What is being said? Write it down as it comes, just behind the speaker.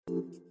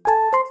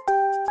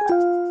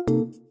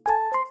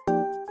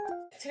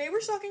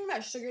we're talking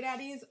about sugar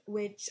daddies,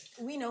 which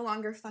we no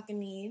longer fucking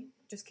need.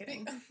 Just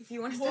kidding. If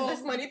you want to send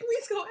us money,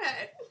 please go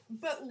ahead.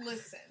 But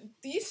listen,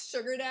 these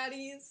sugar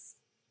daddies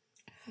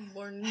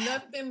were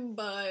nothing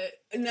but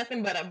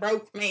a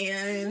broke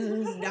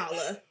man's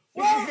dollar.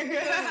 Well,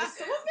 yeah,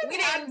 some of them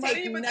we had didn't money,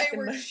 take but they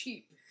were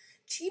cheap.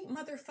 Cheap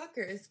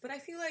motherfuckers. But I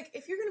feel like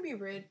if you're gonna be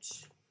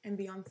rich and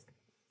be on,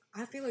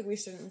 I feel like we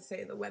shouldn't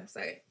say the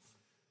website.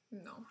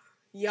 No.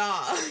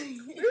 Yeah.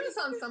 We're just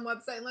on some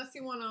website unless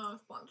you want to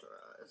sponsor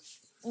us.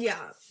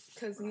 Yeah,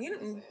 because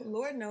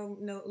Lord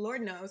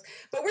knows.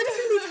 But we're just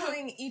going to be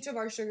telling each of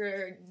our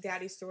sugar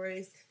daddy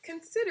stories,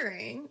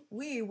 considering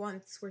we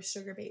once were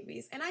sugar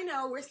babies. And I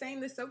know we're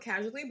saying this so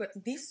casually, but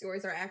these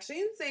stories are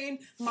actually insane.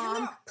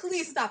 Mom,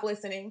 please stop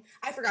listening.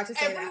 I forgot to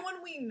say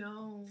Everyone we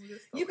know.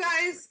 You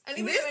guys,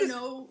 anyone that I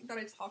know that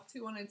I talk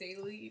to on a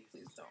daily,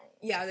 please don't.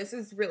 Yeah, this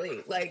is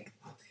really, like,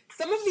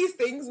 some of these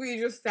things we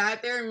just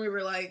sat there and we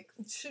were like,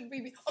 should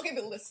we be... Okay,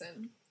 but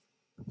listen.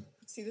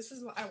 See, this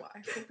is why I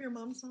hope your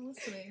mom's not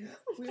listening.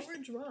 We were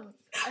drunk.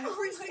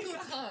 Every single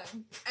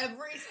time.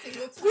 Every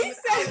single time. We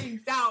said... Any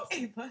doubt.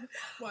 Ava.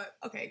 What?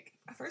 Okay,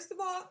 first of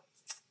all,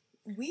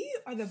 we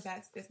are the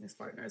best business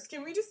partners.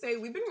 Can we just say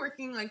we've been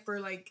working, like,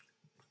 for, like,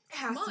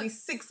 has to be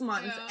 6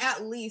 months. Yeah.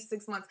 At least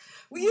 6 months.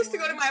 We used to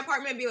go to my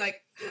apartment and be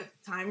like,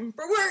 time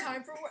for work.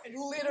 Time for work.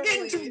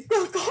 Literally. Get to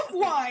fuck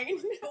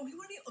offline. But we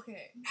wouldn't,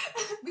 okay.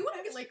 We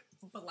wouldn't get, like,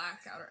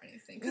 blackout or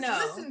anything. No.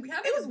 Listen,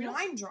 it was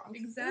wine drunk.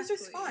 Exactly. It was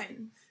just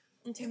fun.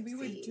 And we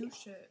would do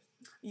shit.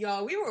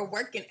 Y'all, we were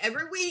working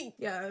every week.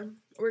 Yeah.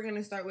 We're going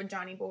to start with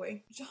Johnny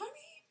Boy.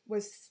 Johnny?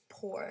 Was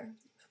poor.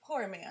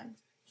 Poor man.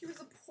 He was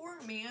a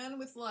poor man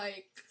with,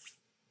 like,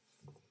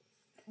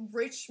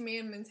 rich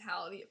man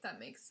mentality, if that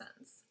makes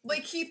sense.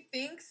 Like, he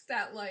thinks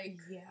that, like...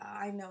 Yeah,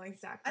 I know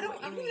exactly I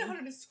don't even know how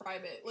to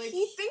describe it. Like,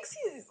 he thinks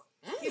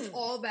he's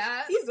all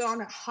that. He's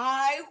on a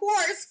high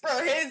horse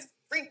for his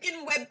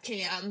freaking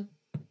webcam.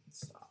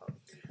 Stop.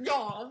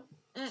 Y'all.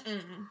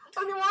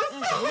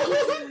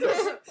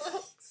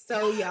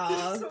 So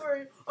y'all.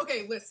 Sorry.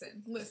 Okay,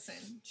 listen.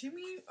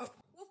 Jimmy. Oh.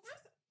 Well,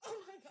 first. Oh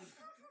my god.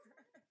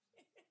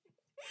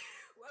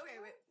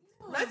 Wait.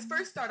 Let's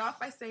first start off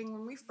by saying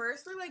when we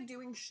first were like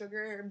doing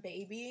sugar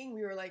babying,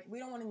 we were like, we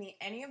don't want to meet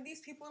any of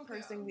these people in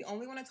person. Yeah. We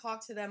only want to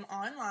talk to them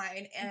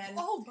online. And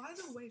by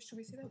the way, should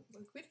we say that?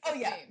 Like,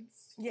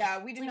 names.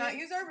 Yeah, we did not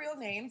use our real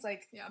names.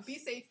 Like, yeah, be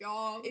safe,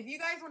 y'all. If you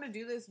guys want to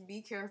do this,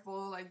 be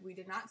careful. Like, we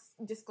did not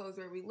disclose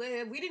where we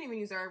live. We didn't even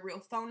use our real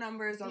phone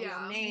numbers or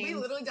real names. We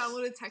literally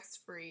downloaded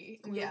text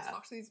free and we would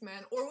talk to these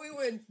men, or we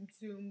would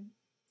Zoom.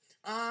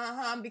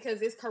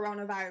 Because it's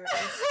coronavirus.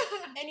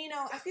 And, you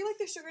know, I feel like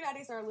the sugar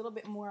daddies are a little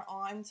bit more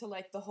on to,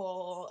 like, the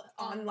whole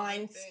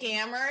online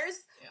scammers.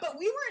 Yeah. But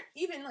we weren't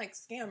even, like,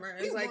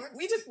 scammers.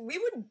 We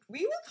would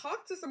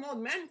talk to some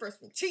old men for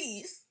some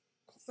cheese.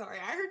 Sorry,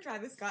 I heard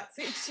Travis Scott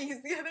say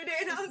cheese the other day,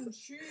 and I was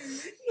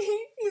cheese.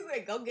 He's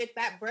like, go get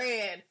that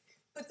bread.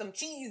 Put some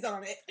cheese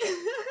on it.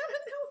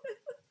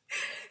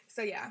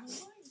 So, yeah.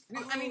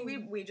 I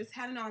mean, we just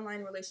had an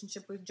online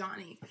relationship with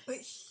Johnny. But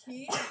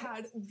he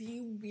had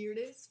the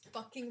weirdest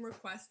fucking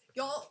request.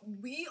 Y'all,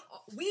 we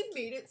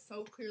made it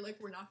so clear,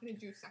 like, we're not going to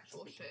do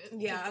sexual shit.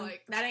 Yeah,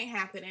 like, that ain't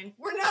happening.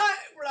 We're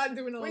not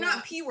doing We're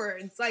not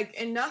P-words. Like,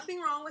 and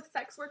nothing wrong with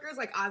sex workers,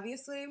 like,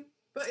 obviously.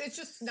 But it's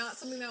just not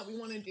something that we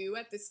want to do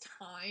at this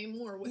time,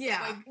 or with,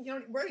 like, you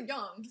know, we're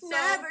young. So.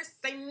 Never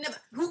say never.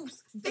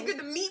 Who's bigger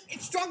than me and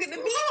stronger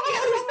than me?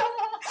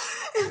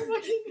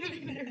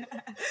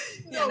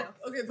 No.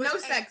 Okay, but no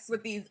sex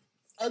with these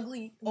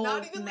ugly old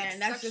not even men. Like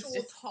that's sexual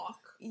just talk.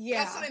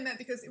 Yeah, that's what I meant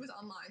because it was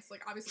online. So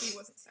like obviously it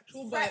wasn't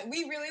sexual, but right.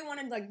 We really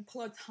wanted like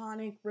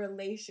platonic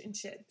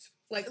relationships,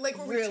 like where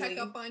really. we check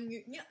up on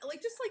you,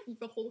 like just like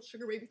the whole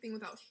sugar baby thing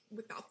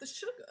without the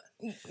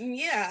sugar.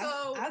 Yeah,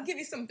 so I'll give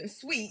you something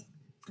sweet,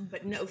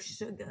 but no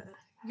sugar,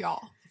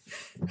 y'all.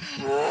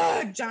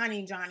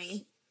 Johnny.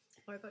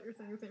 Oh, I thought you were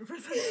saying your thing for a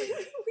second.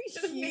 We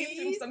should have named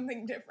him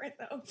something different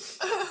though.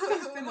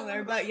 So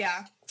similar, but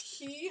yeah.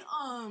 He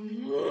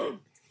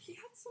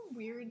had some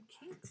weird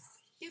kinks.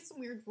 He had some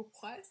weird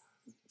requests.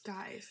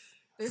 Guys,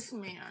 this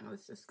man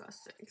was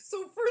disgusting.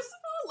 So first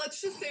of all,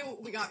 let's just say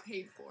what we got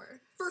paid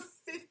for. For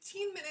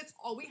 15 minutes,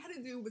 all we had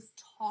to do was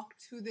talk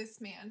to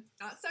this man.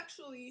 Not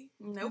sexually.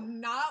 Nope.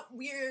 Not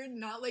weird.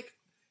 Not like...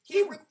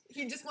 He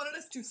just wanted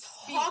us to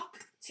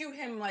talk to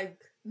him like...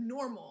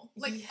 normal.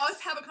 Like, us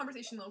have a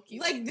conversation low-key.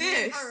 Like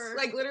this.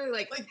 Like,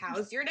 literally, like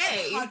how's your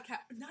day?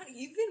 Not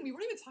even. We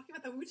weren't even talking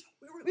about that.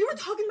 We were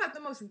talking about the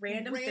most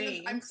random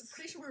things. I'm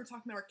pretty sure we were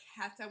talking about our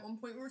cats at one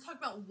point. We were talking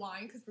about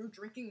wine because we were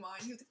drinking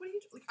wine. He was like, what are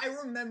you... Like, I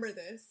remember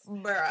this.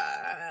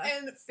 Bruh.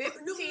 And...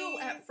 No,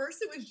 at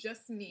first it was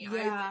just me.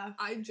 Yeah.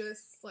 I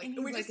just, like...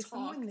 And we just talked. Is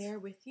someone there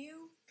with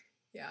you?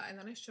 Yeah, and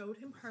then I showed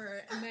him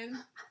her, and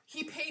then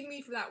he paid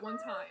me for that one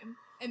time.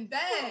 And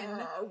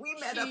then... we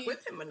met up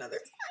with him another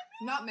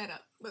time. Not met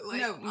up, but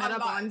like... No, met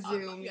up on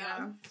Zoom,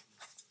 yeah.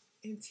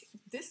 And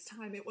this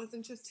time, it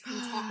wasn't just him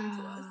talking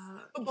to us.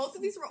 But both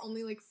of these were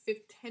only like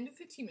 10 to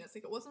 15 minutes.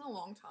 Like, it wasn't a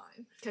long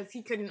time. Because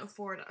he couldn't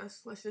afford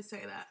us. Let's just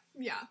say that.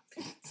 Yeah.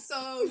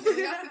 So,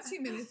 we got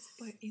 15 minutes.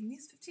 But in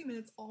these 15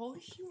 minutes, all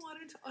he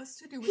wanted us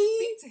to do was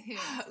speak to him.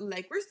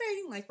 Like we're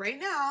saying, like right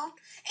now,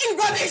 and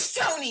rubbish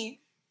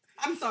Tony!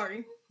 I'm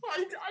sorry. I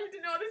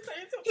didn't know how to say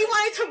it. He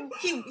wanted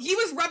to. He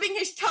was rubbing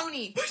his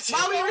chony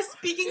while we were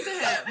speaking to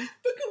him.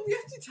 Because we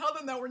have to tell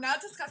them that we're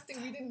not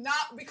disgusting. We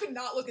could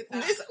not look at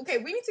that. Okay,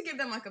 we need to give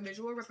them like a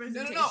visual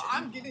representation. No.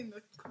 I'm getting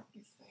the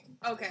cookies thing.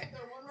 Okay. Is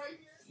there one right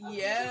here?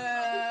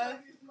 Yeah.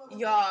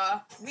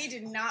 Yeah. We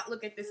did not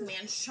look at this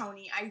man's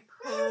chony. I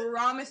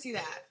promise you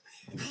that.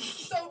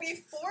 So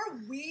before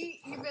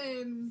we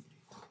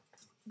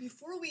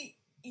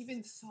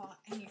even saw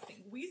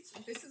anything,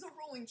 this is a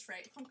rolling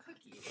tray from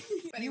cookies.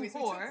 But anyways,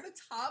 we took the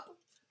top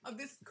of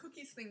this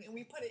cookies thing and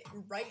we put it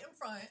right in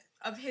front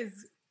of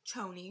his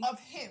chony. Of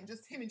him,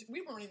 just him.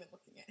 We weren't even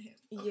looking at him.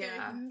 Okay?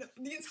 Yeah. No,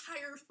 the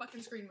entire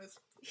fucking screen was.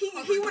 He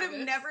would have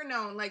never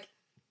known. Like,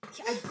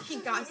 he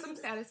got some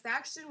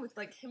satisfaction with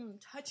like him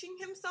touching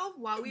himself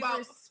while we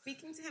were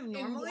speaking to him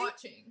normally. And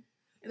watching.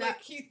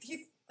 Like he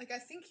like I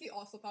think he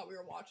also thought we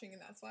were watching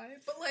and that's why.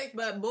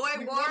 But boy,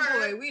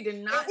 we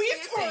did not. We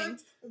turned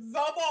the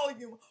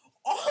volume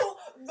all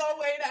the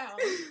way down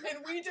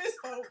and we just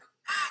spoke.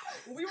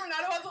 We were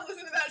not about to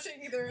listen to that shit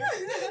either.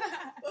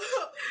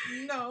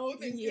 No,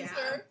 thank you,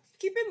 sir.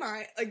 Keep in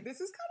mind, like this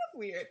is kind of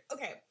weird.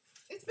 Okay.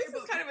 This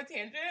is kind of a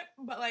tangent,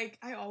 but like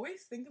I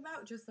always think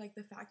about just like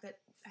the fact that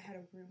I had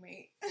a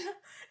roommate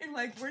and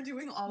like we're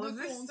doing all of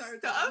this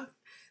stuff.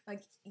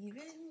 Like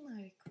even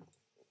like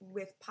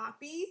with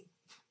Poppy,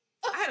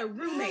 I had a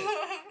roommate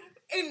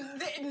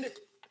and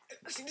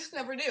she just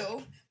never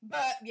knew.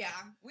 But yeah,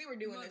 we were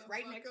doing this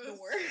right next door.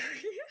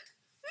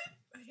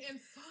 And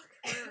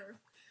fuck her.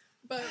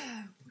 But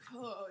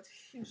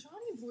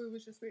Johnny Blue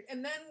was just weird.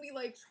 And then we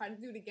like tried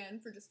to do it again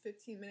for just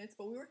 15 minutes,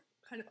 but we were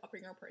kind of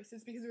upping our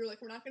prices because we were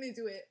like, we're not gonna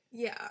do it.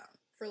 Yeah.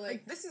 For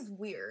like this is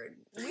weird.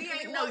 We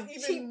want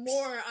even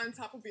more on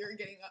top of you're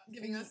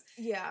giving us.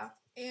 Yeah.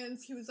 And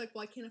he was like,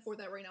 well, I can't afford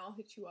that right now. I'll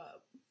hit you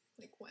up.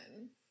 Like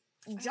when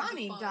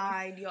Johnny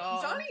died,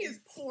 y'all. Johnny is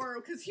poor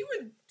because we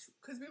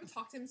would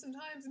talk to him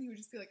sometimes and he would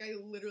just be like, I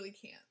literally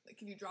can't. Like,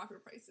 can you drop your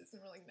prices?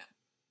 And we're like, no.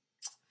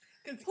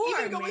 Because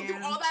even going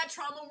through all that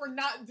trauma, we're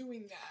not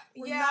doing that.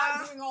 We're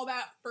not doing all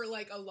that for,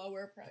 like, a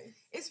lower price.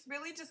 It's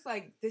really just,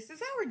 like, this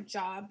is our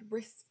job.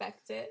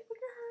 Respect it.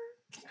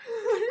 Look at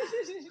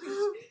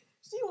her.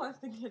 She wants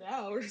to get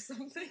out or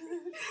something.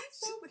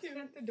 She's looking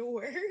at the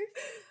door.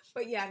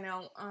 But, yeah,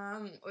 no.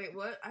 Wait,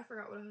 what? I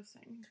forgot what I was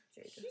saying.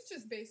 He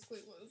just basically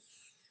was...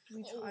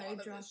 We tried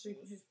dropping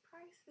his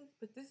prices,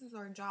 but this is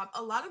our job.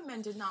 A lot of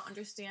men did not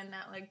understand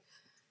that, like,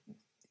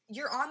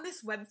 you're on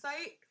this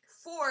website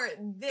for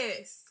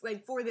this,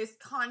 like, for this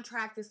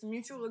contract, this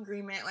mutual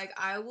agreement. Like,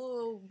 I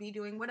will be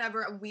doing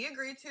whatever we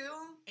agree to,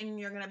 and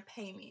you're gonna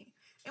pay me.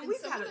 And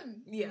we've had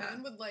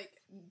men would, like,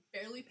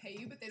 barely pay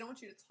you, but they don't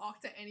want you to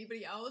talk to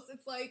anybody else.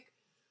 It's like...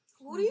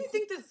 What do you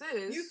think this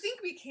is? You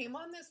think we came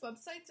on this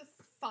website to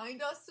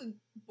find us a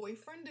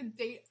boyfriend to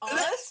date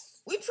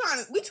us? We trying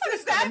to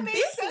start a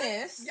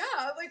business. Sense?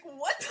 Yeah, like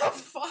what the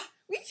fuck?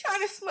 We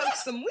trying to smoke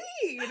some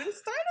weed and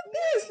start a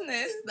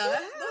business. The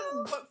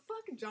hell? But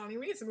fuck Johnny,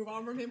 we need to move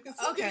on from him because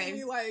he's giving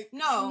me like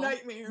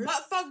nightmares.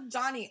 But fuck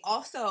Johnny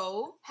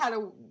also had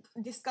a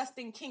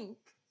disgusting kink.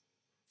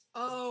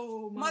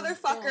 Oh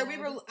motherfucker!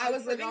 God. I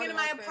was living in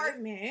my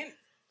apartment.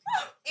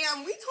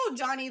 And we told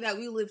Johnny that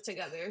we lived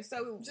together,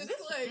 so just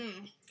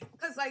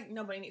because like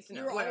nobody needs to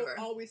know. We're whatever.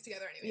 Always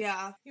together anyway.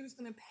 Yeah, he was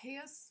gonna pay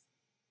us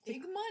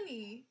big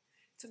money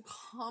to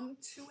come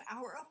to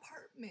our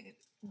apartment,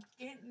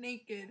 get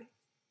naked,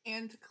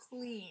 and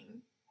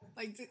clean.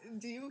 Like,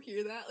 do you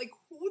hear that? Like,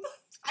 who the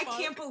fuck?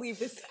 I can't believe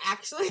this is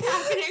actually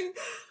happening.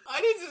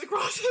 I need to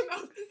cross him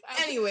out.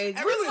 Anyways,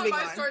 every time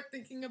I start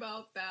thinking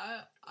about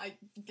that, I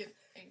get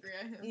angry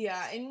at him.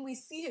 Yeah, and we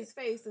see his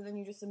face, and then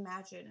you just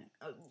imagine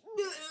it.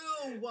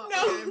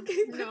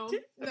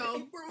 No,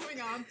 we're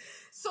moving on.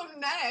 So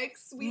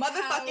next, we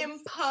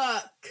motherfucking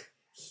Puck.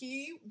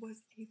 He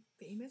was a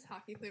famous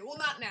hockey player. Well,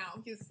 not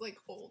now. He's, like,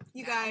 old.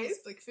 You guys? He's,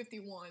 like,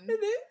 51. It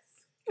is?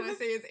 Can I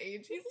say his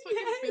age? He's fucking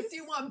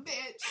 51,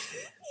 bitch.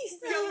 He's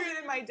younger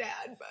than my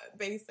dad, but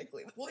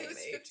basically the same he was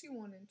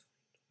 51 and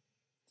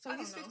 20. So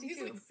he's 52.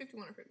 He's like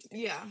 51 or 52.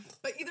 Yeah.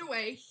 But either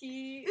way,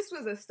 this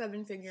was a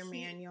 7-figure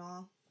man,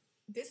 y'all.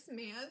 This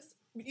man's...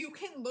 You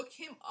can look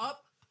him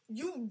up.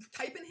 You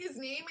type in his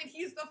name, and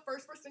he's the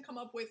first person to come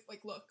up with,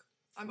 like, look.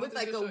 I'm with,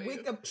 like, a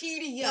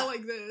Wikipedia. Yeah,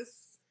 like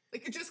this.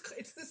 Like,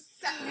 it's the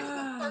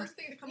first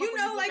thing to come up with. You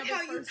know, like,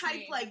 how you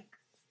type, like...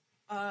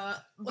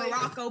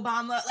 Barack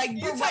Obama, like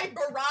you type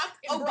Barack,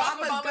 and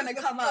Obama's gonna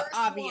come up,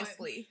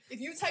 obviously. If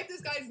you type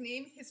this guy's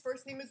name, his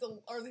first name is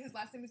his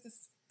last name is the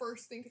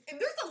first thing. And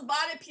there's a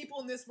lot of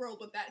people in this world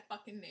with that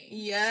fucking name.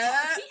 Yeah,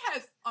 he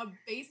has a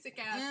basic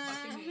ass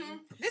fucking name.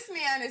 This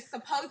man is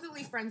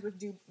supposedly friends with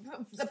the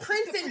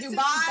prince in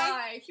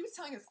Dubai. He was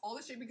telling us all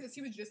this shit because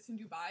he was just in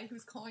Dubai. He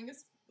was calling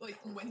us like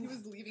when he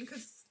was leaving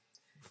because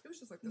It was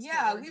just like this.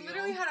 Yeah, we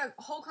literally had a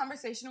whole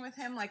conversation with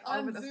him, like,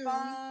 over the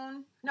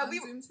phone. No, on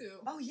Zoom too.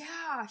 Oh,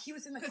 yeah. He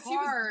was in the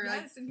car.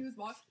 And he was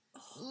watching.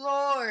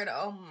 Lord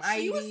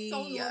almighty. He was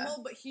so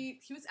normal, but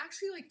he was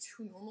actually, like,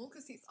 too normal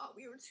because he thought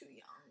we were too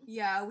young.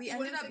 Yeah, we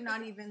ended up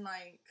not even,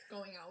 like...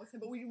 going out with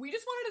him. But we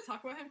just wanted to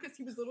talk about him because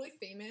he was literally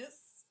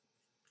famous.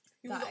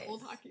 He was an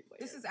old hockey player.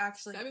 This is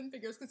actually... 7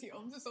 figures because he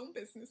owns his own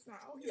business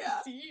now. He's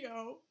a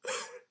CEO.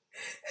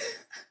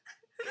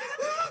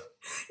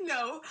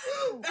 No,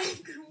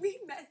 like, we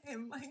met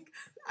him, like,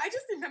 I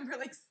just remember,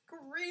 like,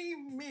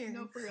 screaming.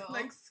 No, for real.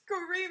 Like,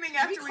 screaming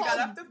after we got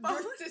off the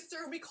phone. Your sister,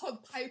 we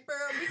called Piper,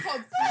 we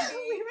called Phoebe.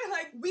 We were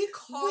like, we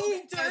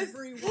called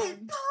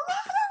everyone.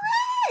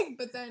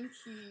 But then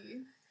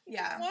he...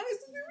 Yeah.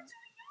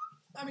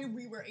 I mean,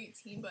 we were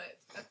 18, but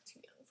that's too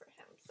young for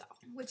him, so.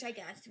 Which I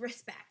guess,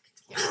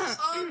 respect.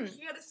 Yeah.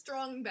 He had a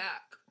strong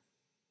back.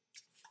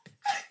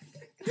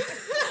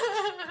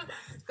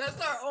 That's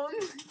our own...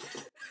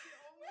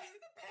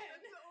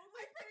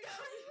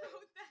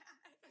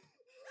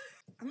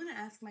 I'm gonna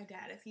ask my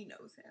dad if he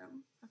knows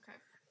him. Okay.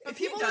 If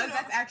he does,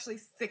 that's actually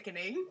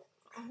sickening.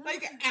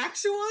 Like,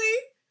 actually...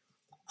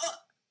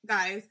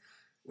 guys,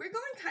 we're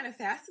going kind of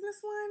fast in this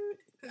one.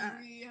 Because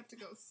we have to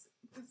go...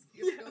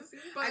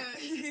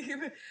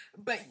 soon,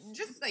 but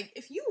just, like,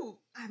 if you...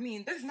 I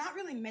mean, there's not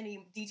really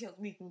many details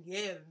we can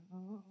give.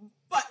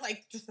 But,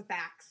 like, just the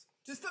facts.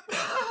 Just the...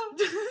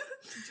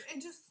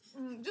 and just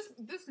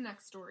this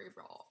next story,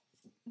 bro.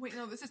 Wait,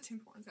 no, this is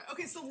Tim Hortons.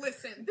 Okay, so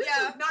listen. This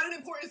is not an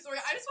important story.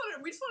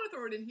 We just want to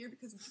throw it in here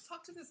because we just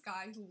talked to this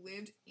guy who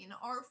lived in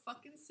our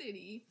fucking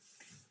city.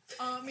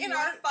 In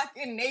our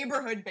fucking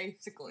neighborhood,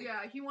 basically.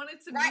 Yeah, he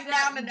wanted to right meet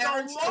down at the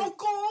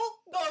local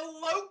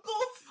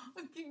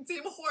fucking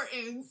Tim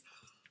Hortons.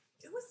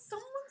 It was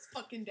someone's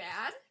fucking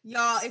dad.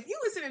 Y'all, if you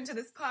listening to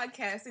this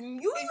podcast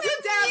and your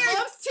dad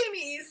loves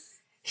Timmy's.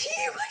 He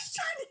was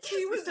trying to kill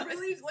He was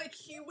really, like,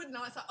 he would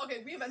not stop.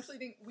 Okay, we eventually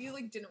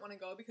didn't want to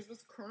go because it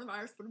was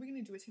coronavirus. What are we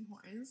going to do at Tim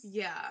Hortons?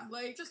 Yeah.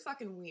 Like, just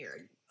fucking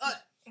weird.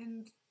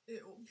 And, ew,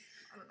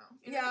 I don't know.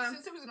 And yeah.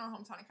 Since it was in our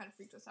hometown, it kind of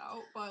freaked us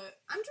out, but...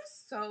 I'm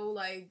just so,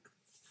 like...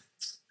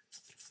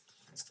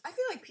 I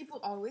feel like people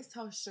always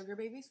tell sugar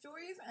baby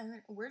stories,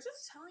 and we're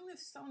just telling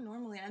this so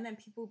normally, and then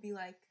people be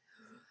like,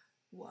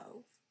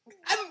 whoa.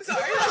 I'm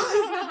sorry,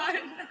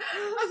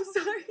 I'm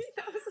sorry.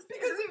 That was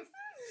because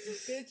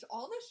bitch,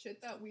 all the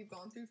shit that we've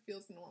gone through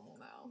feels normal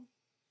now.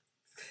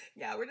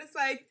 Yeah, we're just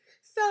like,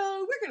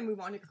 so we're gonna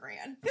move on to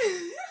Gran.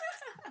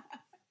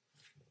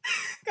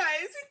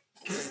 Guys,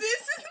 this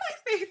is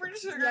my favorite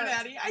sugar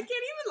daddy. I can't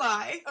even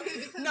lie. Okay,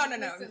 because no.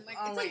 Listen, like,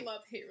 it's a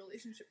love-hate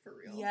relationship for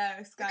real.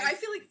 Yes, guys. Like, I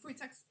feel like if we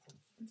text...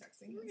 I'm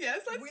texting him. Yes,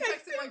 let's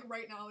text him, like,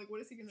 right now. Like,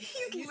 what is he gonna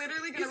say? He's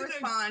literally gonna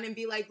respond and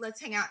be like, let's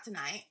hang out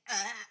tonight.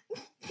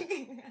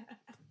 Okay,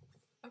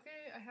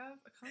 I have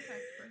a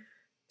contact for...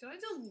 Did I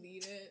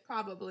delete it?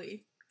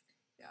 Probably.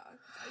 Yeah,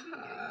 I'd be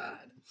getting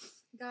mad.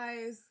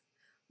 Guys,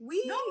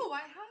 No,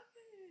 I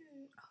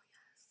haven't.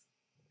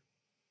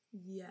 Oh,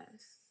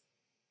 yes.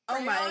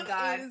 Oh my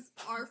god. Is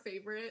our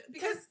favorite.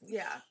 Because,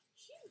 yeah.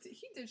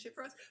 He did shit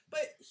for us,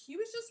 but he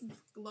was just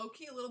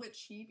low-key a little bit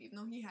cheap, even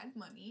though he had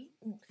money.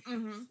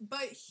 Mm-hmm.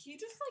 But he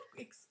just,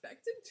 like,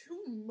 expected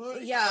too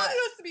much. Yeah. He wanted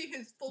us to be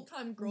his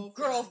full-time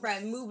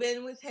girlfriend. Move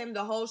in with him,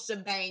 the whole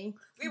shebang.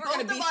 We were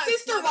going to be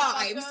sister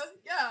wives.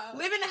 Yeah.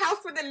 Live in the house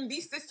with them and be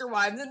sister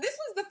wives. And this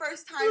was the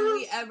first time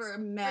we ever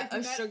met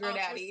a sugar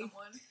daddy.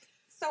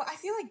 So I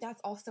feel like that's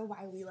also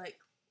why we, like,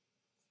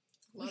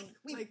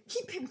 we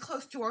keep him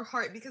close to our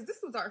heart, because this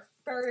was our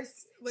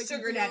first, like,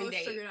 sugar daddy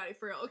date. Sugar daddy,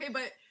 for real. Okay,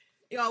 but...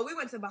 Y'all, we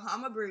went to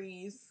Bahama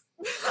Breeze.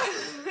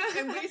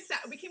 And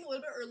we came a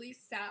little bit early,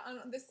 sat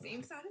on the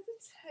same side of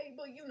the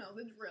table, you know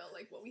the drill,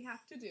 like what we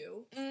have to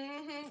do.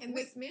 Mm-hmm. And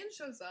this man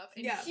shows up,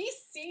 and he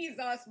sees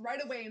us right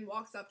away and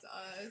walks up to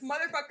us.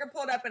 Motherfucker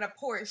pulled up in a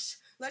Porsche.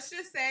 Let's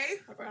just say,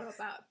 I forgot about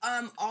that.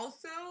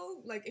 Also,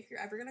 like, if you're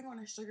ever gonna go on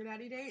a sugar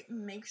daddy date,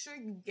 make sure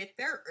you get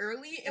there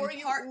early and or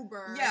you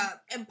Uber. Yeah,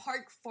 and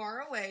park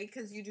far away,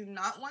 because you do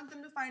not want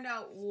them to find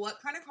out what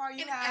kind of car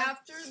you have. And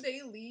after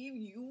they leave,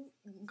 you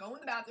go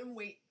in the bathroom,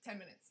 wait 10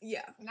 minutes.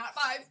 Yeah, not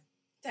 5.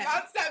 10.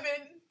 Not 7,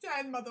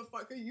 10,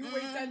 motherfucker. You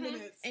wait 10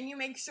 minutes. And you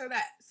make sure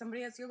that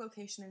somebody has your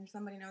location and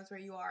somebody knows where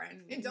you are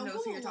and don't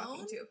knows who you're alone.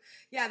 talking to.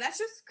 Yeah, that's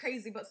just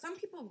crazy. But some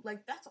people,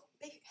 like,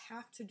 they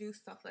have to do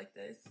stuff like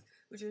this,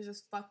 which is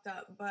just fucked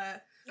up.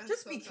 But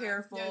just be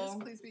careful. Yeah, just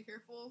please be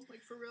careful.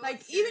 Like, for real.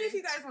 Like, even if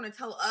you guys want to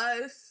tell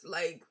us,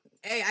 like,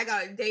 hey, I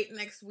got a date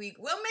next week,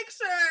 we'll make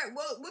sure,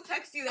 we'll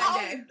text you that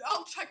day.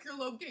 I'll check your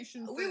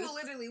location. We will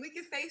literally, we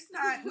can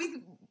FaceTime, we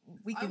can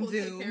I will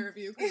Zoom. Take care of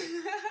you.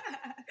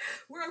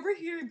 We're over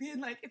here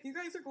being like, if you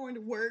guys are going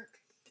to work,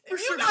 if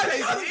you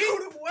guys go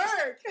to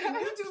work and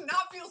you do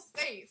not feel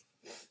safe,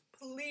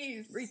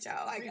 please reach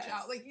out. Reach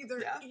out. Like, either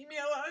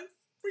email us.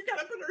 We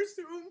gotta put our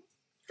Zoom.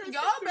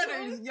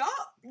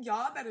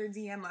 Y'all better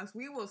DM us.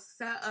 We will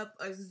set up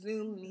a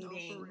Zoom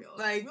meeting. No, for real.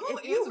 Like,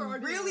 if you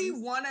really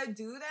want to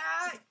do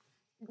that,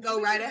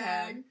 Go right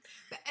ahead.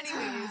 But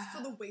anyways,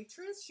 so the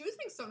waitress, she was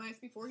being so nice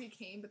before he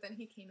came, but then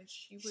he came and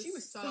she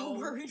was so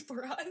worried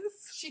for us.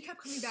 She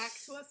kept coming back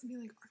to us and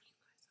being like, "Are you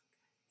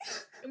guys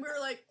okay?" And we were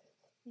like,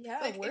 yeah,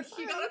 like, and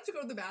he got up to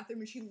go to the bathroom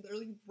and she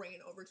literally ran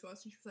over to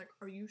us and she was like,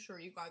 "Are you sure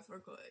you guys are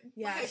good?"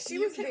 Yeah, like, she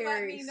was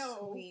very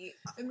sweet.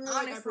 And we were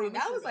honestly, like,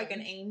 that was like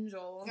an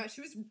angel. Yeah,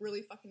 she was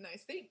really fucking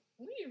nice.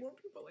 We need more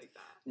people like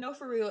that. No,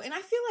 for real. And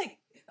I feel like,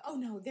 oh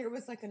no, there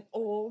was like an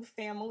old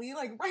family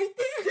like right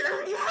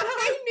there.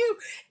 I knew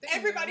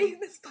everybody in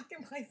this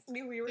fucking place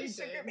knew we were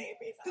sugar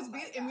babies. Because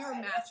we were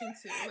matching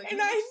too. Like, and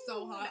we were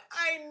so hot.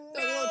 I know.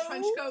 The little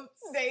trench coats.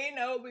 They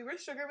know we were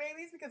sugar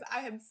babies because I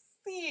have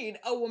seen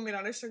a woman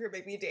on a sugar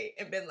baby date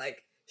and been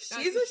like,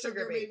 she's a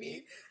sugar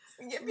baby.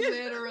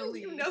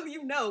 Literally.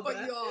 You know.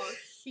 But y'all,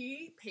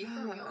 he paid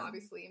for a meal,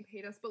 obviously, and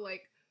paid us, but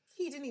like,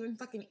 he didn't even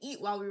fucking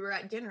eat while we were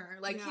at dinner.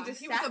 Like, he just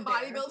he sat was a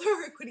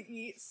bodybuilder, couldn't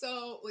eat,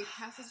 so, like,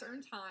 past a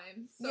certain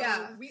time.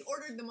 So, we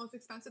ordered the most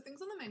expensive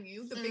things on the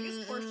menu, the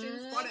biggest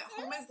portions, brought it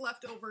home as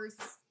leftovers.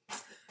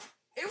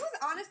 It was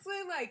honestly,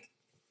 like,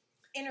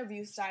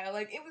 interview style.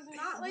 Like, it was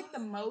not, like, the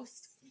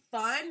most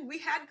fun. We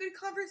had good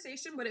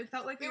conversation, but it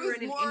felt like we were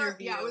in an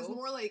interview. Yeah, it was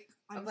more like,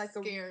 I'm like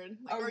scared.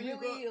 Like, a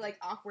really, like,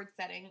 awkward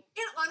setting.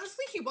 And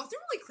honestly, he wasn't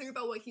really clear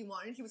about what he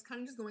wanted. He was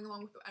kind of just going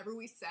along with whatever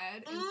we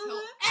said until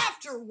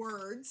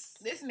afterwards.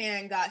 This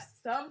man got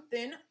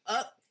something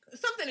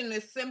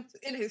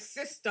in his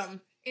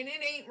system. And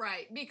it ain't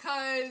right,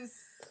 because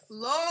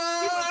Lord,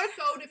 he was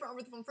so different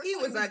over the phone. First he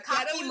was a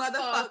cocky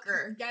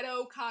motherfucker.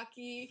 Ghetto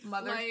cocky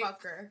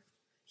motherfucker.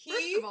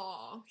 First of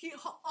all, he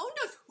owned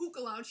us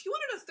hookah lounge. He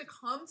wanted us to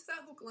come to that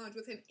hookah lounge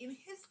with him in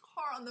his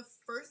car on the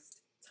first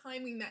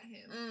time we met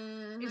him.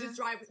 And just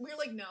drive. We were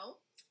like, no.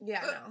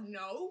 Yeah,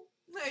 no.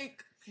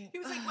 Like, he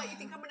was like, what, you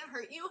think I'm gonna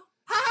hurt you?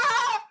 Ha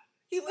ha!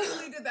 He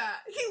literally did that.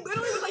 He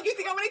literally was like, you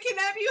think I'm gonna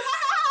kidnap you? Ha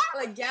ha!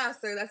 Like, yeah,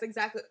 sir, that's like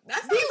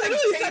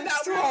James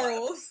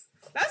Charles.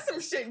 That's some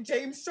shit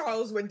James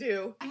Charles would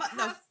do. What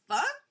the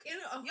fuck?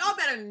 Y'all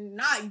better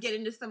not get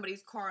into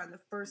somebody's car on the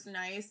first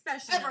night,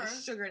 especially a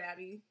sugar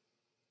daddy.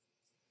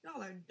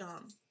 Y'all are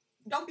dumb.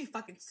 Don't be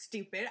fucking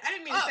stupid. I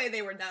didn't mean to say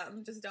they were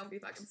dumb. Just don't be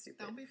fucking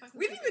stupid.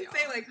 We didn't even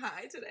say, like,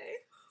 hi today.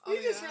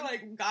 We just were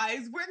like,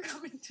 guys, we're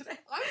coming today.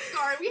 I'm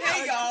sorry. We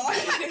had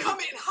to come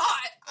in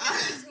hot.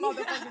 This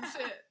motherfucking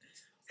shit.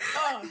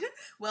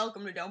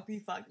 Welcome to Don't Be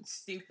Fucking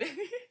Stupid.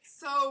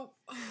 So,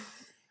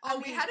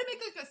 we had to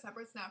make, like, a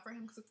separate snap for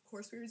him because, of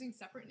course, we were using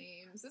separate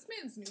names. This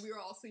man's knew we were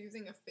also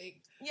using a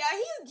fake. Yeah,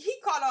 he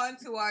caught on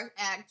to our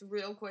act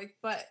real quick,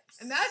 but...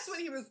 And that's when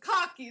he was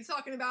cocky,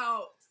 talking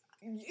about...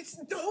 It's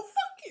no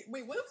fucking...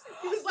 Wait, what was it?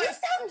 He was like... You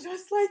sound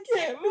just like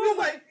him. He was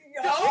like,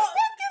 don't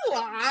fucking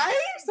lie.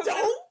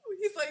 Don't.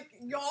 He's like,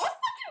 y'all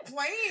fucking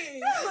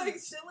playing. Like,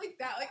 shit like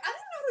that. Like, I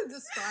don't know how to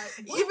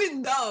describe... What?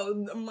 Even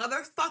though the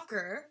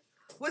motherfucker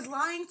was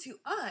lying to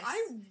us.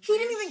 He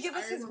didn't even give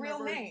us his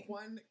real name.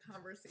 One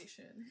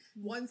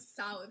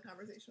solid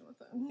conversation with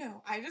him.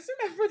 No, I just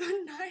remember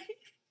the night...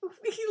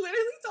 He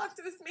literally talked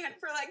to this man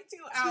for like 2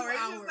 hours.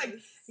 Just like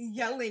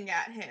yelling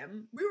at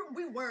him. We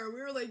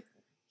were like...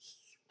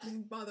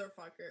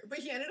 Motherfucker. But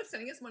he ended up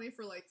sending us money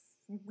for like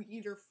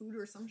weed or food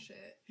or some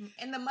shit.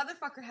 And the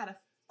motherfucker had a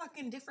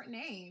fucking different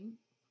name.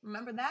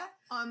 Remember that?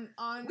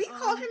 We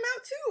called him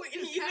out too.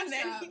 And even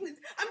then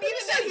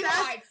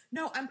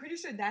I'm pretty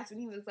sure that's when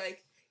he was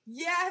like,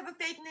 yeah, I have a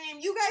fake name.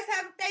 You guys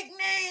have a fake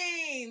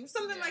name.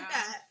 Something like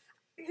that.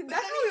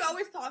 That's how he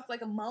always talks,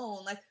 like a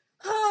moan. Like,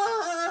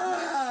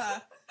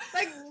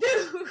 like,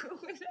 dude,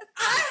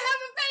 I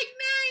have a fake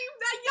name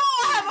that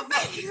y'all have a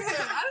fake name.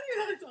 I don't even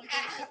know how to talk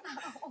about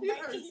it. It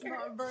hurts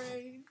my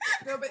brain.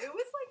 No, but it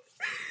was like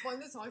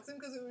fun to talk to him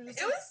because it was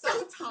just so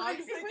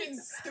toxic and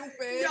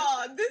stupid.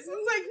 Y'all, this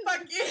is like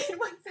fucking,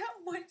 what's that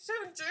one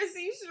show,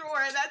 Jersey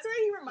Shore? That's where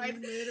he reminds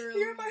me.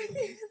 He reminds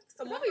me of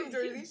someone from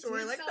Jersey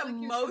Shore, like the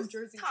most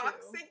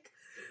toxic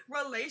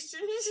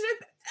relationship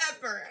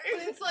ever.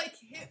 But it's like,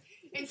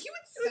 and he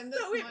would send us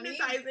money.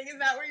 Hypnotizing. Is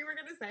that what you were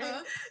gonna say?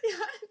 Yeah.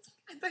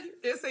 I thought you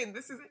were gonna say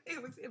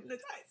it was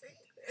hypnotizing.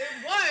 It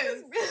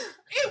was.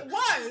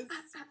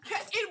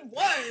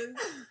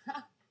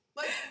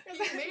 Like, he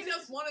made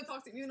us want to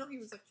talk to him, even though he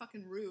was like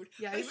fucking rude.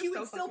 Yeah, but he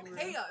would still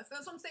pay us.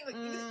 That's what I'm saying. Like,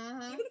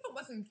 even if it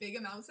wasn't big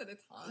amounts at a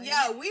time.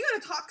 Yeah, we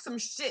gotta talk some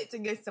shit to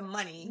get some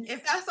money.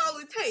 If that's all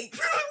it takes.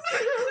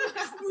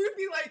 We would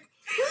be like,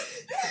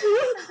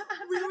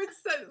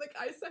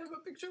 I sent him a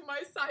picture of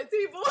my side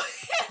table,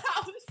 and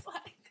I was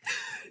like,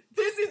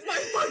 this is my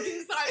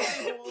fucking side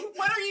table.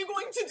 What are you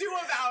going to do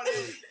about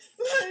it?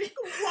 Like,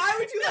 why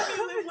would you let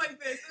me live like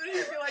this? And then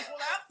he'd be like, well,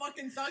 that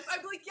fucking sucks.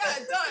 I'd be like,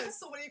 yeah, it does.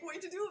 So what are you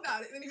going to do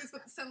about it? And then he was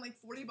supposed to send like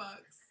 $40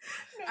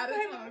 at a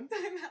time.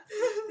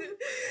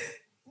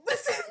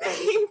 What's his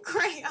name?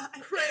 Crayon.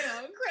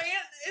 Crayon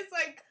is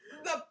like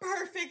the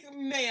perfect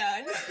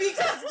man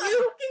because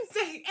you can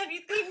say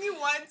anything you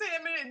want to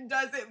him and it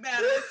doesn't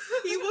matter.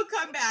 He will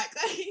come back.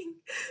 Like,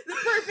 the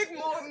perfect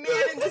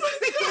man in the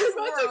sickest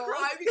world. I was about to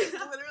cry because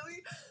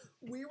literally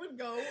we would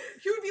go,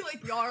 he would be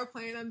like, y'all are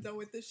playing, I'm done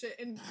with this shit.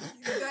 And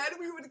then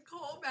we would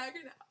call back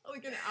an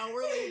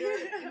hour later,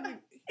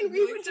 and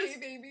we would just, hey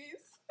babies.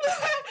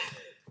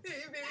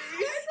 Hey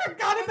babies. I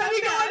forgot about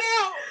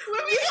that.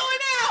 When we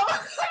going out?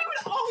 I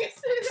would always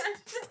say that.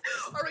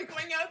 Are we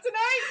going out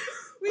tonight?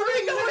 We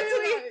would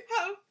literally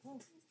have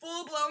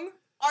full-blown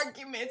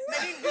arguments.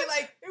 Then he'd be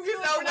like,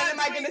 so when am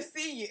I going to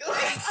see you? I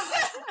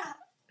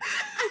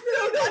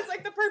feel like that's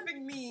like the perfect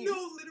meme. No,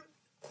 literally.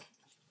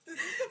 This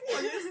is the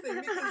funniest thing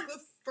because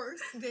the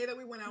first day that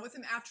we went out with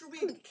him, after we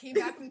came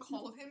back and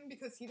called him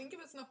because he didn't give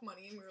us enough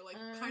money and we were like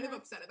kind of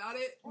upset about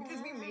it because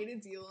we made a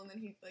deal and then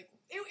he like,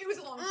 it was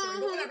a long story,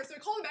 but whatever. So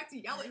we called him back to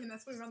yell at him.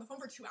 That's when we were on the phone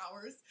for 2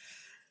 hours.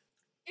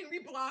 And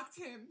we blocked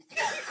him. He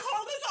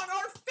called us on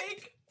our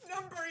fake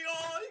number,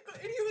 y'all.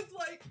 And he was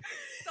like,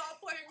 stop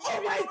playing with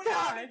me. Oh my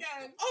God.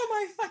 Again. Oh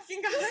my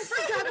fucking God. I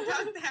forgot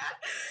about that.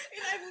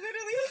 And I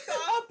literally saw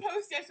a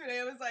post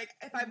yesterday. It was like,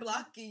 if I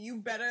block you, you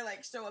better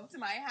like show up to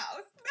my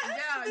house.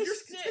 Yeah, your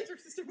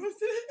sister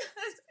posted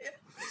it.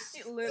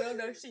 Little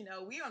does she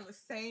know. We on the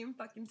same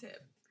fucking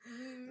tip.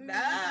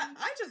 That,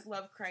 I just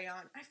love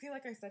Crayon. I feel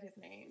like I said his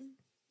name.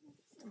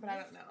 But I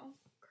don't know.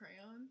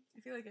 Crayon?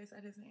 I feel like I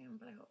said his name,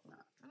 but I hope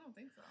not. I don't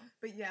think so.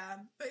 But yeah.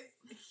 But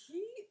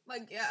he...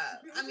 Like, yeah.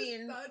 I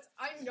mean...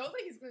 I know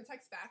that he's going to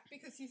text back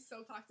because he's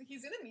so toxic.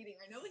 He's in a meeting.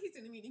 I know that he's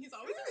in a meeting. He's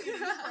always in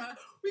a meeting.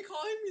 We call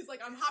him. He's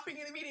like, I'm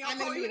hopping in a meeting. I'll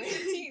call you in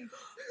 15.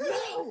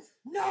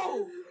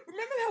 No.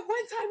 Remember that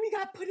one time we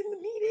got put in the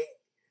meeting?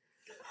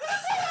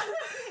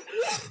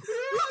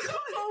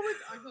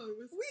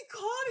 We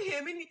called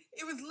him and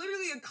it was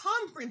literally a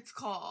conference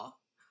call.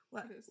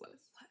 What is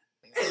this?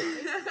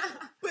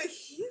 But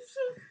he's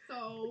just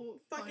so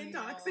fucking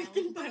toxic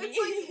and funny.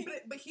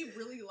 But he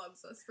really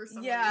loves us for some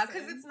reason. Yeah,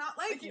 because it's not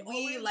like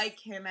we like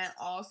him at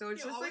all, so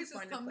it's just like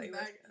fun to play with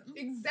him.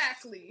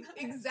 Exactly.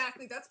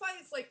 That's why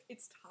it's like,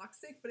 it's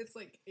toxic, but it's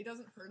like, it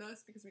doesn't hurt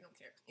us because we don't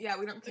care. Yeah,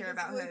 we don't care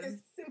about him.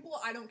 It's simple,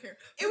 I don't care.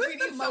 It was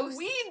the most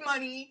weed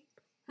money.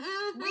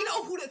 Mm-hmm. We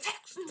know who to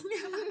text.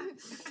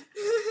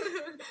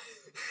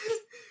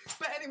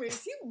 But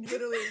anyways, he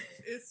literally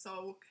is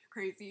so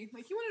crazy.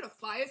 Like, he wanted to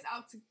fly us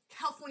out to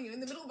California in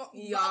the middle of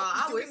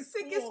I was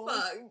sick as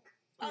fuck.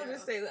 I'll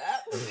just say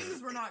that.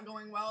 Things were not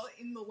going well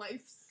in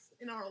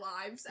our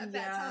lives at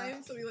that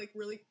time, so we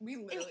literally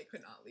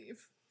could not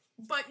leave.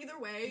 But either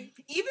way,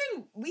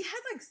 even we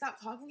had like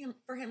stopped talking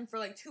for him for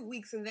like 2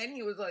 weeks, and then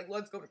he was like,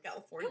 "Let's go to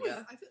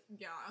California."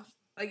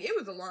 Like it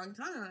was a long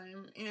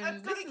time,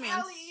 and this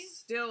man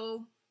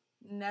still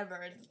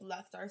never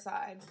left our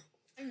side.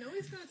 I know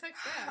he's gonna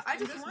text back. I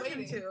just want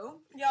him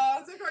to.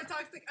 Y'all,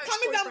 toxic.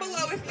 Comment down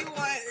below if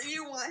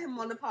you want him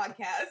on the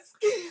podcast.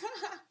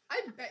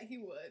 I bet he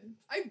would.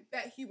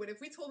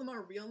 If we told him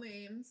our real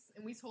names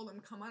and we told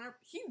him come on our,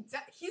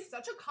 he's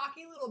such a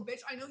cocky little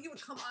bitch. I know he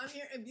would come on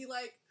here and be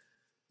like,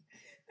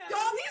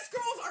 y'all, these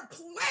girls are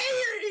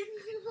playing.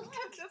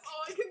 That's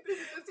all I can think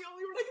of. That's the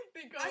only word I can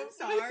think of. I'm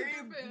sorry,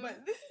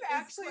 but this is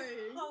actually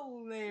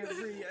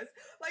hilarious.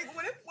 Like,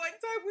 what if one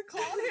time we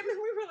called him and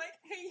we were like,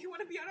 hey, you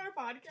want to be on our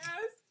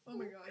podcast? Oh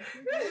my God.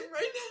 Can we call him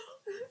right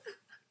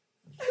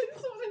now? I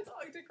just want to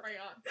talk to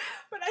Crayon.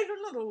 But I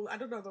don't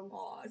know the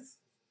laws.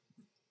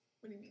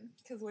 What do you mean?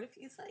 Because what if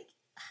he's like,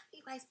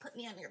 you guys put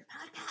me on your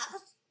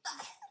podcast?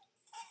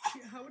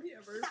 How would he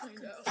ever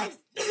find out?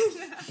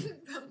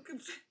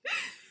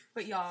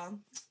 But y'all,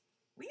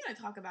 we gotta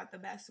talk about the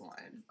best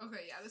one.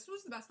 Okay, yeah, this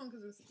was the best one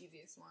because it was the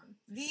easiest one.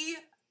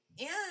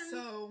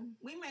 So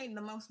we made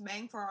the most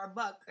bang for our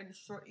buck in the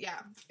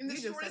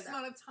shortest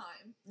amount of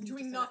time,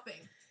 doing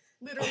nothing.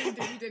 Literally,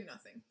 we did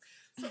nothing.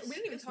 So we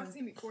didn't even talk to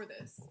him before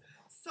this.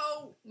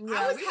 So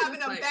I was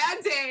having a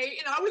bad day,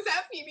 and I was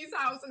at Phoebe's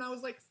house, and I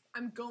was like,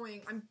 I'm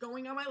going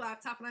on my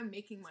laptop, and I'm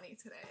making money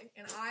today.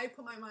 And I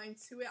put my mind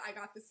to it. I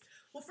got this.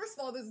 Well, first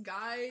of all, this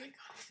guy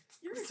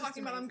was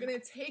talking about, I'm going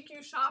to take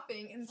you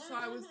shopping. And so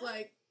I was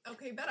like,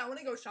 okay, bet I want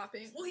to go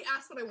shopping. Well, he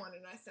asked what I wanted,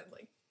 and I said,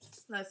 like,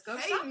 let's go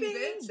shopping,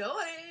 bitch.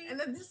 And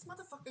then this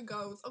motherfucker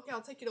goes, okay,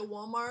 I'll take you to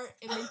Walmart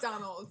and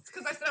McDonald's.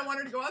 Because I said I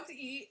wanted to go out to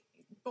eat.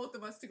 Both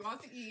of us to go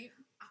out to eat.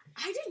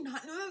 I did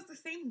not know that was the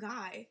same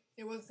guy.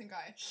 It was the same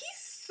guy.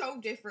 He's so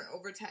different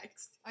over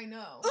text. I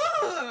know.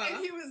 Ugh.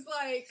 And he was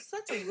like...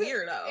 Such a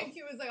weirdo. And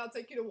he was like, I'll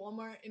take you to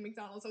Walmart and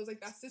McDonald's. I was like,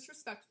 that's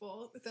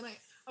disrespectful. But then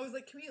I was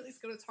like, can we at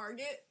least go to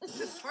Target?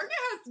 Because Target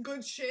has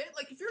good shit.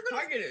 Like, if you're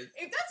going to...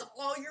 If that's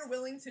all you're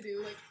willing to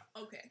do, like,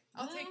 okay,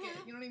 I'll take it.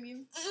 You know what I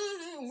mean?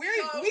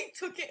 We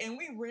took it and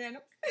we ran.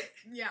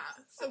 Yeah.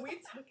 So we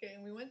took it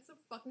and we went to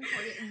fucking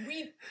Target and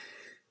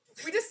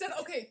we just said,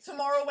 okay,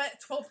 tomorrow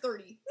at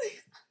 12:30.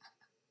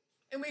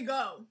 And we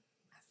go.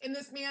 And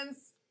this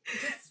man's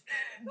just...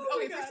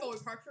 first of all, we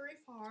park very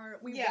far.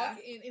 We walk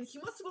in, and he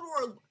wants to go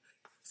to our...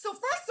 So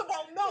first of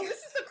all, no, this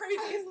is the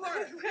craziest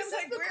part.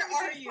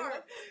 Where are you?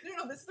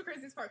 No, this is the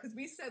craziest part. Because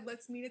we said,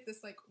 let's meet at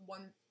this, like,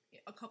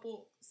 a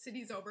couple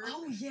cities over.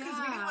 Oh, yeah. Because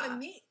we didn't want to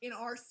meet in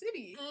our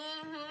city.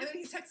 Mm-hmm. And then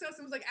he texted us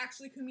and was like,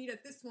 actually, can we meet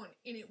at this one?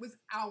 And it was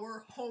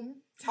our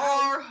hometown.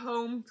 Our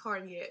home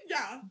Target.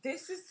 Yeah.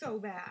 This is so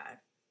bad.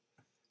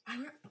 Oh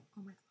my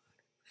God.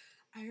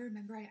 I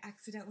remember I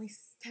accidentally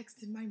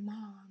texted my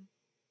mom.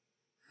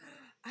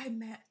 I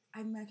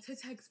meant to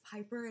text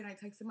Piper, and I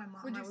texted my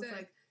mom. I was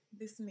like,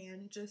 this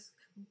man just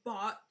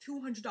bought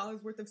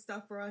 $200 worth of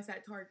stuff for us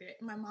at Target.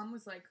 And my mom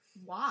was like,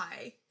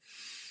 why?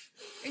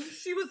 And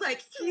she was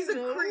like, he's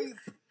a creep.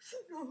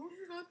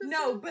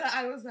 No, but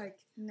I was like,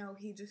 no,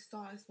 he just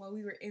saw us while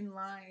we were in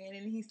line,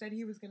 and he said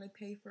he was going to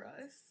pay for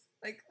us.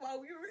 Like, while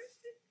we were...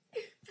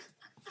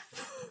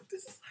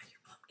 This is why your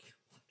mom can't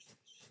watch this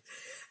shit.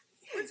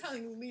 We're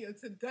telling Leah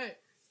today,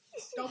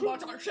 don't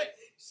watch our shit.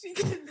 She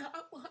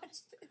cannot watch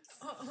this.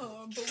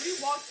 But we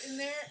walked in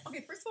there.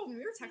 Okay, first of all, when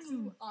we were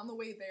texting on the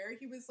way there,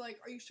 he was like,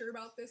 "Are you sure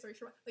about this? Are you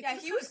sure?" Like, yeah,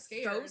 he was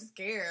scared. So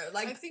scared.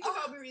 Like, I think he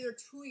thought we were either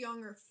too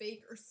young or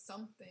fake or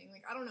something.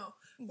 Like, I don't know.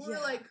 We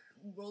were like,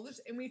 "We'll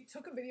just," and we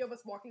took a video of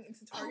us walking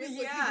into Target, so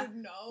he would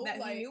know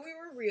that he knew we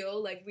were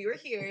real. Like, we were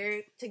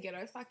here to get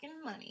our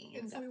fucking money.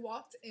 And so we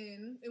walked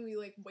in, and we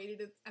like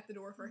waited at the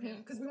door for him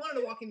because we wanted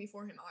to walk in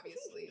before him.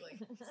 Obviously,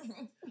 like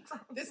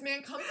this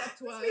man comes up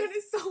to us. This man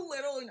is so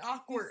little and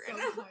awkward, he's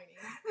so tiny.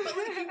 But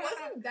like, he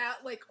wasn't that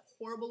like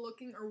horrible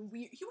looking or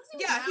weird. He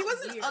wasn't. Yeah, he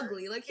wasn't weird.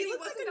 Ugly. Like he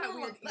looked wasn't like that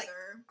weird like,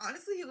 either.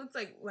 Honestly, he looked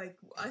like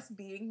us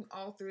being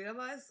all three of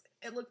us.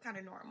 It looked kind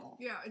of normal.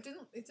 Yeah, it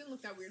didn't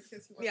look that weird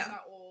because he wasn't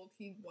that old.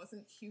 He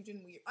wasn't huge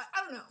and weird. I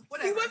don't know.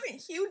 Whatever. He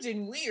wasn't huge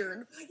and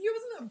weird. Like, he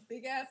wasn't a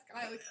big ass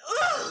guy. Like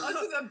us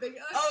was a big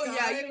ass. Oh guy.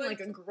 Yeah, you mean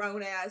like a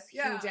grown ass,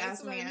 huge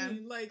ass man. I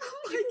mean. Like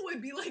people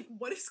would be like,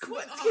 "What is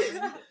going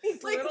on?"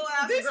 These like little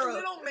ass this girls.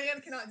 little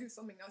man cannot do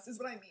something else. Is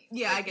what I mean.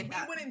 Yeah, like, I get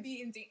that. We wouldn't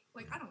be in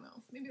like I don't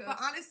know. Maybe. But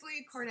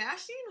honestly,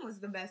 Kardashian was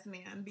the best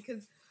man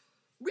because.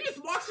 We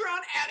just walked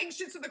around adding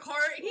shit to the cart,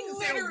 and he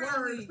didn't say a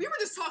word. We were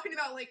just talking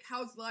about, like,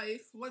 how's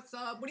life? What's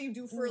up? What do you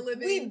do for a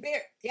living?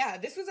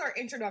 This was our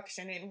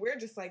introduction, and we're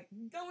just, like,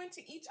 going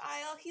to each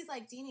aisle. He's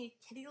like, do you need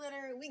kitty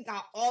litter? We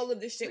got all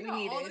of the shit we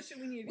needed.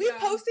 We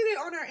posted it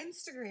on our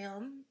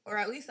Instagram, or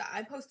at least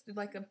I posted,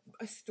 like,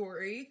 a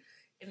story,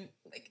 and,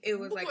 like, it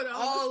was, like,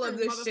 all of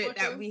the shit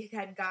that we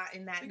had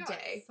gotten that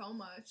day. So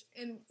much.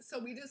 And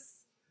so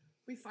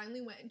we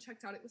finally went and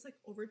checked out. It was like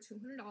over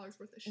 $200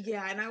 worth of shit.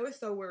 Yeah, and I was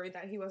so worried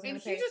that he wasn't going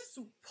to pay. And he just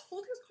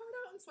pulled his card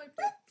out and swiped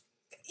it.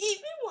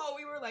 Even while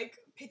we were like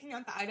picking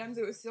out the items,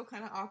 it was still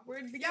kind of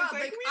awkward. Because, yeah,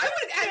 like I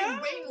would have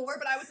added way more,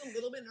 but I was a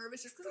little bit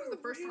nervous just because it was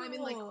the first time.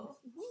 And like,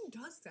 who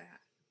does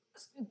that?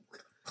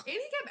 And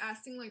he kept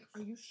asking, like,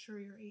 "Are you sure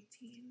you're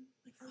 18?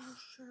 Like, are you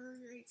sure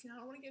you're 18? I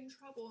don't want to get in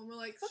trouble." And we're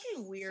like,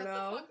 "Fucking weirdo!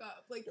 Shut the fuck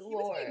up!" Like, he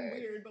was being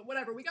weird, but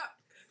whatever. We got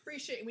free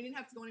shit, and we didn't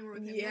have to go anywhere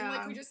with him. Yeah, and,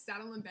 like, we just sat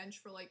on the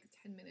bench for like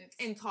 10 minutes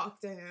and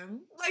talked to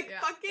him. Like,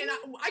 fucking. And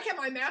I kept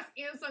my mask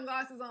and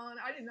sunglasses on.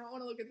 I did not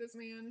want to look at this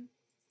man.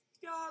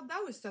 Y'all,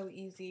 that was so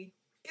easy.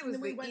 It was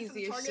the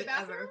easiest shit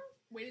ever.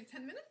 Waited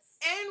 10 minutes,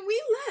 and we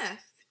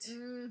left.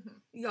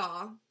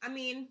 Y'all, I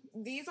mean,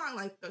 these aren't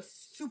like the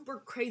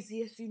super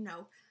craziest,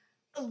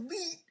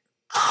 elite.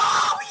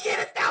 Oh, we hit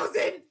 1,000!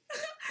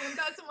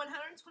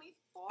 1,124.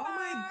 Oh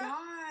my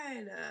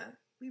god.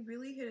 We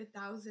really hit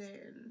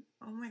 1,000.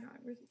 Oh my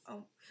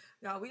god.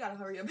 Y'all, we gotta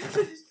hurry up.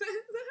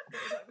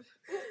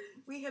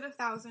 We hit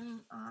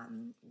 1,000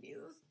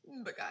 views.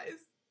 But guys,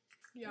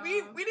 we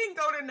didn't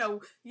go to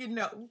no,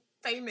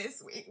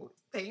 famous.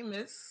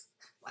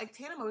 Like,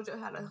 Tana Mojo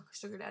had a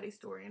sugar daddy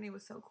story, and it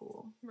was so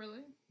cool. Really?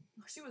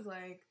 She was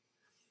like,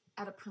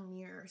 at a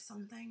premiere or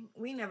something.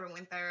 We never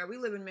went there. We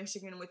live in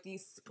Michigan with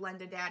these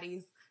splendid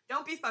daddies.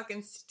 Don't be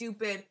fucking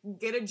stupid.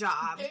 Get a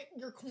job. Get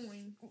your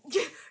coin.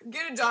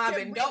 Get a job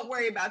and don't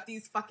worry about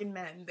these fucking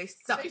men. They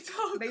suck.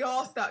 They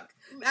all suck.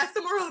 That's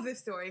the moral of this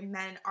story.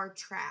 Men are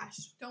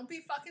trash. Don't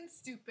be fucking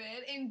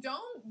stupid and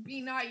don't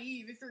be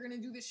naive if you're gonna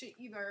do this shit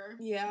either.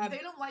 Yeah. They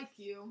don't like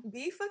you.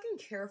 Be fucking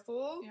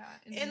careful.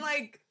 Yeah. And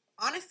like,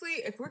 honestly,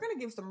 if we're gonna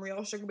give some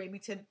real sugar baby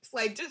tips,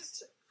 like,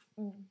 just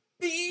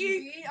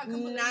be a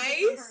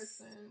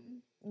nice.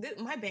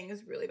 My bang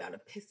is really about to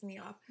piss me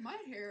off. My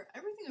hair,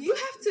 everything. You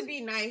have to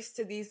be nice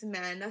to these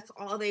men. That's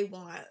all they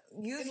want.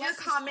 Use your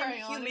common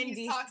human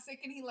decency. He's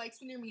toxic and he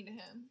likes when you're mean to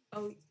him.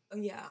 Oh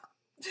yeah.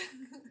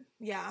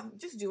 Yeah,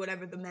 just do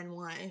whatever the men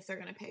want if they're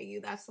gonna pay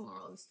you. That's the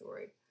moral of the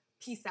story.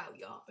 Peace out,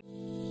 y'all.